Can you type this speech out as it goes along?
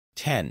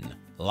10.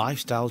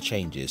 Lifestyle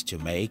changes to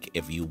make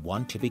if you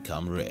want to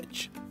become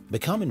rich.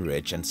 Becoming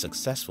rich and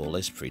successful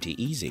is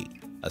pretty easy.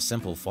 A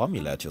simple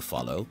formula to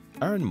follow: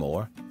 earn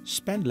more,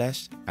 spend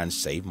less, and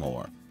save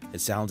more.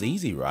 It sounds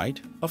easy, right?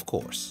 Of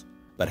course.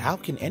 But how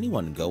can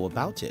anyone go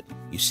about it?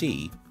 You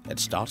see, it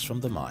starts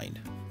from the mind.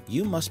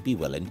 You must be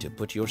willing to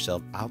put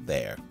yourself out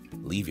there,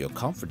 leave your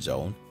comfort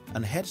zone,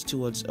 and head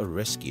towards a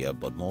riskier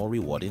but more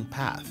rewarding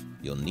path.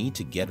 You'll need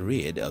to get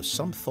rid of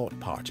some thought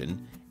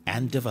pattern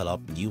and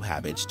develop new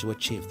habits to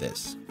achieve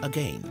this.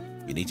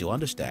 Again, you need to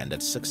understand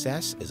that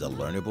success is a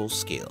learnable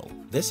skill.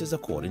 This is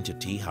according to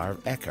T.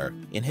 Harv Eker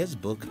in his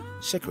book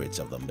Secrets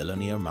of the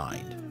Millionaire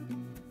Mind.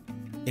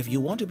 If you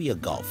want to be a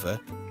golfer,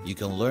 you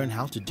can learn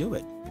how to do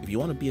it. If you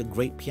want to be a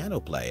great piano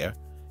player,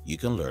 you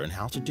can learn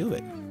how to do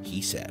it,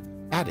 he said,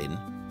 adding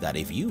that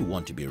if you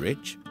want to be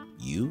rich,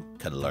 you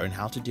can learn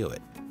how to do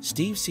it.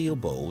 Steve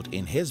Siebold,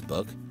 in his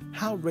book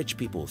How Rich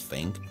People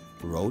Think,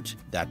 wrote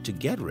that to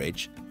get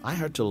rich, I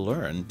had to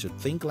learn to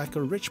think like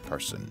a rich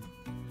person.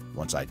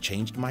 Once I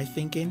changed my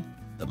thinking,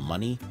 the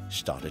money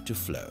started to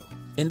flow.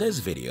 In this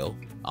video,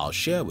 I'll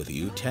share with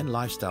you 10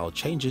 lifestyle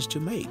changes to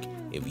make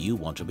if you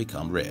want to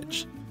become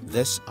rich.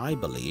 This, I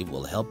believe,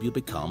 will help you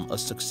become a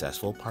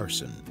successful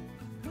person.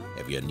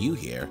 If you're new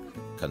here,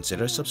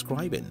 consider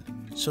subscribing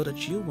so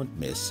that you won't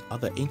miss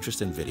other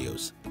interesting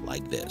videos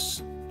like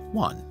this.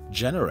 1.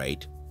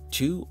 Generate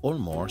 2 or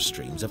more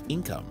streams of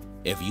income.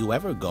 If you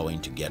ever going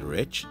to get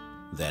rich,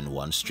 then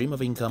one stream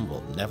of income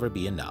will never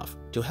be enough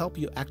to help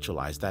you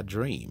actualize that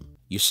dream.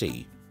 You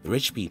see,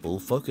 rich people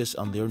focus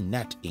on their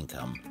net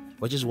income,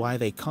 which is why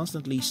they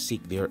constantly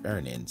seek their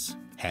earnings.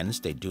 Hence,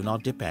 they do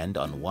not depend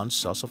on one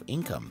source of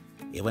income,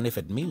 even if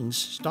it means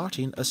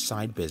starting a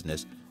side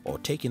business or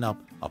taking up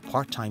a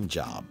part-time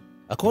job.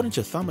 According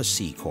to Thomas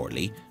C.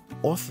 Corley,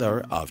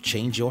 author of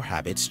Change Your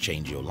Habits,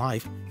 Change Your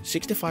Life,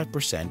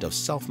 65% of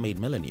self-made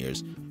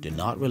millionaires do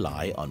not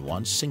rely on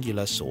one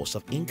singular source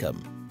of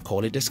income.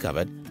 Corley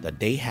discovered that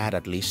they had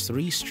at least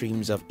 3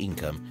 streams of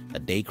income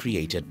that they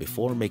created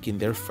before making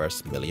their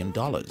first $1 million.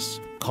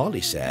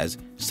 Corley says,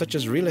 such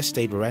as real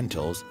estate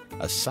rentals,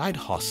 a side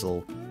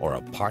hustle, or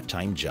a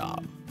part-time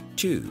job.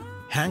 2.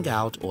 Hang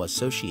out or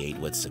associate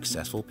with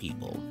successful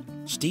people.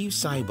 Steve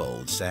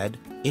Siebold said,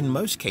 in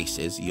most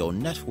cases, your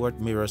net worth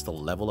mirrors the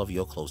level of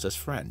your closest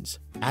friends,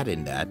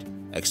 adding that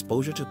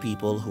exposure to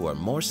people who are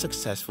more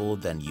successful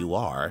than you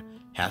are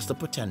has the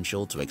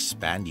potential to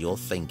expand your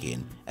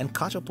thinking and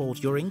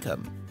catapult your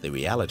income. The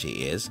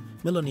reality is,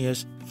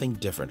 millionaires think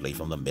differently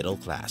from the middle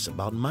class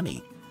about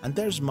money, and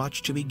there's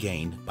much to be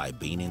gained by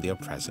being in their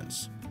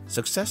presence.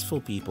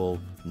 Successful people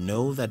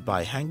know that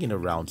by hanging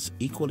around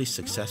equally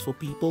successful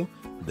people,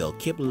 they'll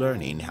keep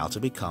learning how to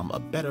become a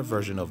better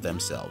version of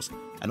themselves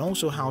and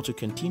also how to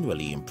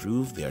continually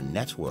improve their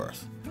net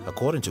worth.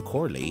 According to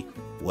Corley,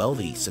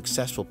 wealthy,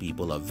 successful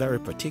people are very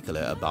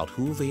particular about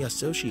who they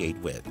associate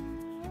with.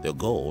 Their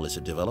goal is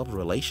to develop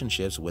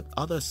relationships with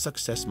other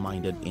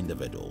success-minded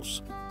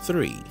individuals.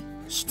 3.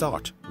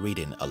 Start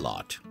reading a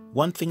lot.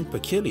 One thing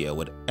peculiar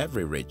with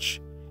every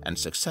rich and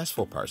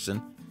successful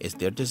person is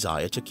their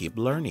desire to keep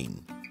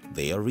learning.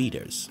 They are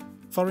readers.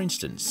 For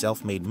instance,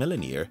 self-made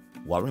millionaire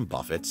Warren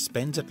Buffett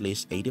spends at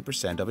least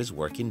 80% of his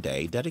working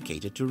day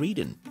dedicated to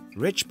reading.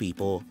 Rich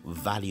people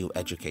value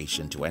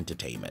education to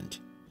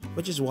entertainment,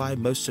 which is why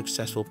most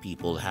successful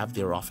people have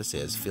their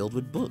offices filled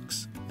with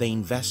books. They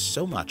invest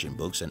so much in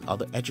books and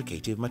other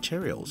educative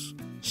materials.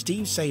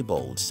 Steve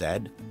Siebold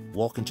said,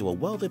 walk into a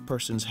wealthy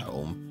person's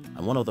home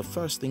and one of the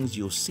first things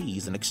you'll see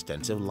is an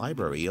extensive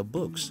library of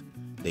books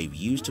they've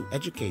used to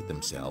educate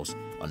themselves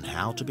on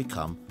how to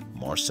become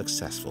more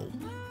successful.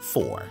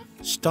 4.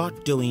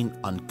 Start doing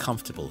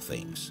uncomfortable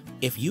things.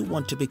 If you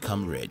want to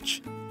become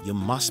rich, you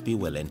must be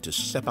willing to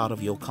step out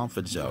of your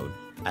comfort zone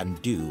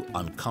and do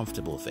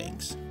uncomfortable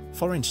things.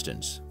 For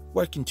instance,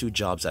 working 2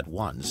 jobs at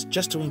once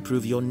just to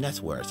improve your net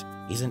worth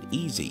isn't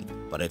easy,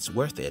 but it's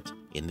worth it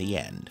in the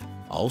end.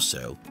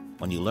 Also,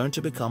 when you learn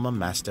to become a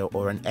master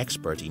or an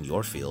expert in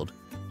your field,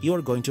 you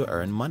are going to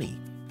earn money,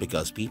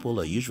 because people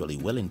are usually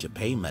willing to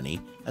pay money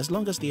as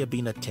long as they are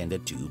being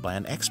attended to by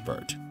an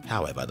expert.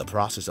 However, the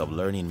process of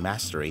learning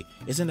mastery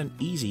isn't an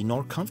easy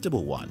nor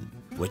comfortable one,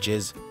 which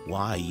is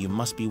why you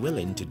must be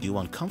willing to do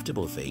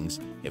uncomfortable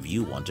things if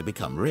you want to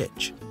become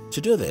rich.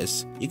 To do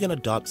this, you can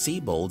adopt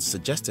Siebold's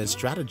suggested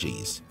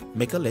strategies.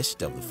 Make a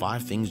list of the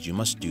 5 things you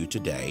must do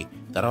today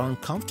that are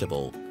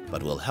uncomfortable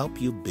but will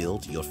help you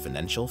build your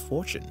financial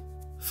fortune.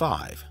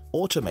 5.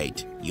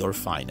 Automate your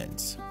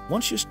finance.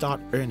 Once you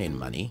start earning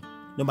money,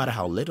 no matter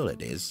how little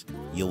it is,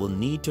 you will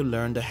need to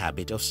learn the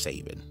habit of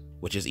saving,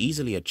 which is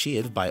easily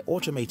achieved by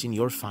automating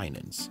your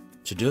finance.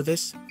 To do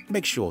this,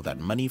 make sure that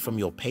money from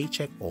your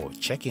paycheck or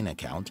checking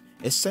account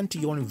is sent to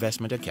your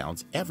investment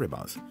accounts every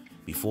month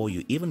before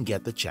you even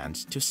get the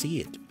chance to see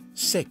it.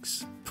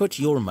 6. Put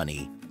your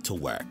money to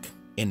work.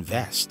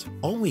 Invest.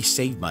 Always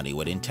save money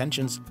with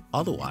intentions,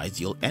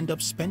 otherwise you'll end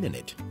up spending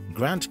it.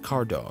 Grant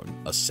Cardone,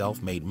 a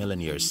self-made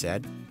millionaire,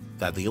 said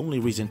that the only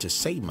reason to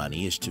save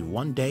money is to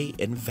one day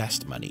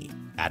invest money,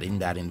 Adding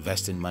that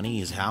investing money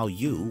is how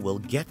you will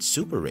get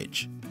super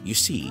rich. You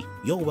see,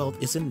 your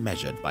wealth isn't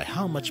measured by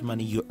how much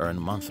money you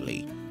earn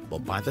monthly,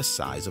 but by the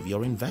size of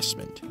your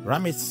investment.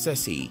 Ramit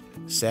Sethi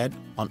said,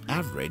 on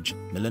average,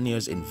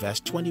 millionaires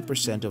invest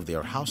 20% of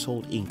their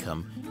household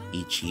income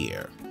each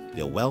year.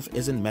 Their wealth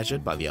isn't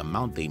measured by the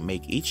amount they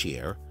make each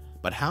year,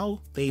 but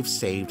how they've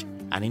saved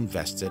and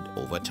invested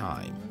over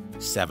time.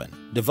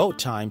 7. Devote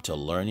time to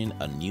learning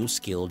a new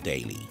skill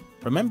daily.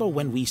 Remember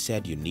when we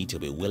said you need to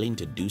be willing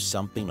to do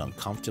something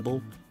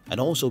uncomfortable and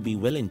also be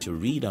willing to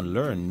read and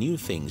learn new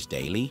things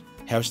daily?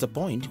 Here's the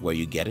point where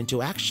you get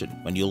into action.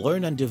 When you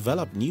learn and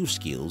develop new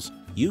skills,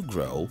 you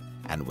grow,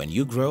 and when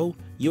you grow,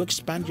 you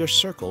expand your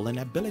circle and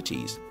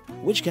abilities,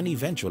 which can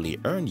eventually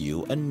earn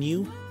you a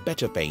new,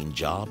 better paying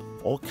job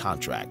or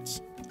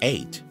contracts.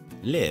 8.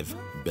 Live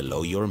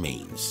below your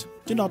means.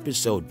 Do not be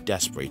so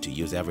desperate to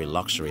use every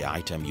luxury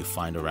item you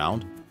find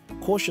around.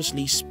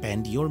 Cautiously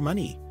spend your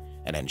money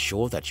and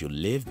ensure that you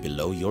live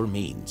below your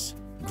means.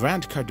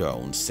 Grant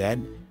Cardone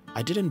said,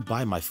 I didn't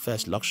buy my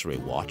first luxury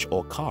watch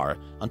or car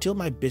until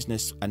my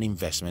business and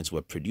investments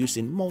were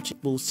producing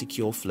multiple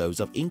secure flows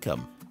of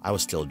income. I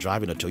was still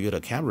driving a Toyota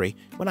Camry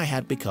when I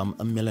had become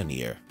a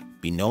millionaire.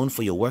 Be known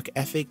for your work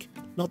ethic,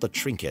 not the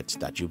trinkets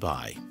that you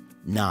buy.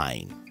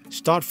 9.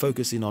 Start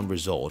focusing on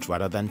results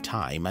rather than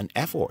time and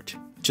effort.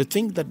 To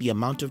think that the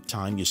amount of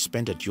time you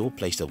spend at your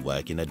place of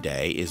work in a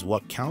day is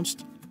what counts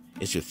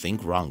is to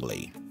think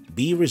wrongly.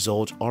 Be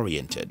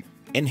result-oriented.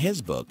 In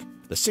his book,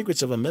 The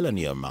Secrets of a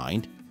Millionaire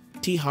Mind,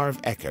 T.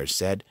 Harv Eker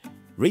said,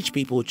 rich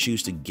people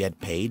choose to get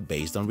paid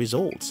based on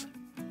results.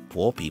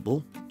 Poor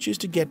people choose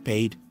to get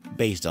paid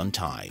based on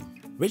time.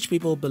 Rich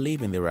people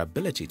believe in their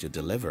ability to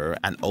deliver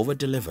and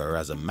over-deliver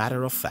as a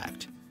matter of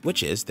fact,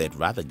 which is they'd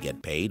rather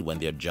get paid when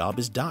their job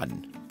is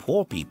done.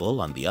 Poor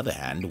people, on the other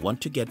hand, want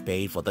to get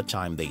paid for the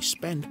time they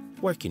spend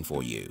working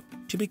for you.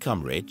 To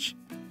become rich,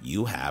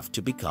 you have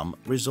to become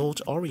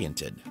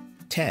result-oriented.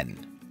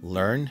 10.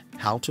 Learn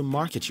how to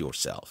market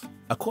yourself.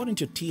 According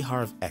to T.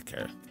 Harv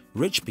Eker,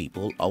 rich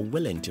people are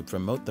willing to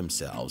promote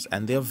themselves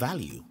and their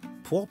value.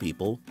 Poor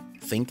people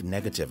think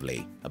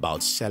negatively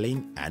about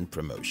selling and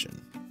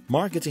promotion.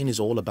 Marketing is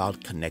all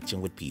about connecting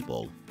with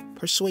people,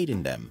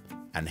 persuading them,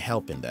 and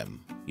helping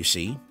them. You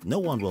see, no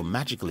one will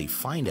magically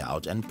find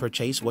out and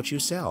purchase what you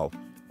sell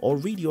or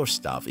read your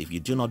stuff if you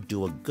do not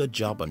do a good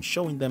job on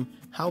showing them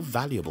how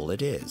valuable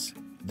it is.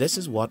 This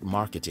is what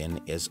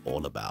marketing is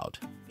all about.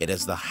 It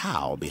is the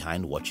how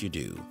behind what you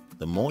do.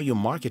 The more you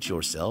market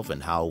yourself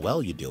and how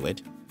well you do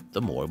it,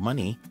 the more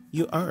money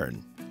you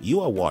earn.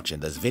 You are watching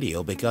this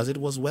video because it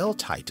was well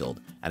titled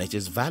and it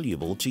is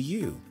valuable to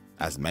you.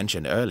 As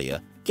mentioned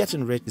earlier,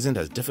 getting rich isn't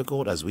as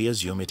difficult as we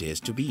assume it is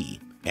to be.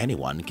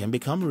 Anyone can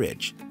become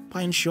rich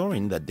by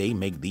ensuring that they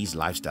make these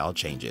lifestyle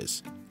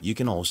changes. You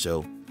can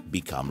also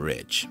become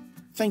rich.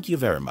 Thank you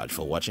very much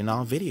for watching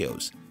our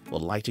videos.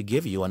 We'd like to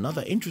give you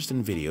another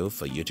interesting video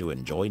for you to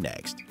enjoy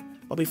next.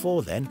 But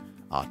before then,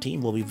 our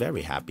team will be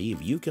very happy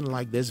if you can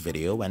like this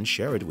video and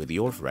share it with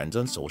your friends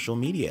on social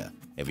media.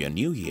 If you're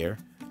new here,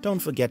 don't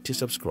forget to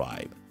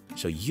subscribe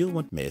so you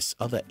won't miss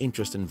other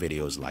interesting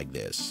videos like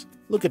this.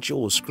 Look at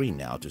your screen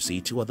now to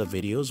see 2 other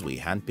videos we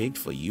handpicked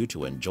for you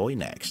to enjoy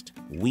next.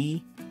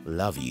 We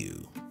love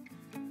you.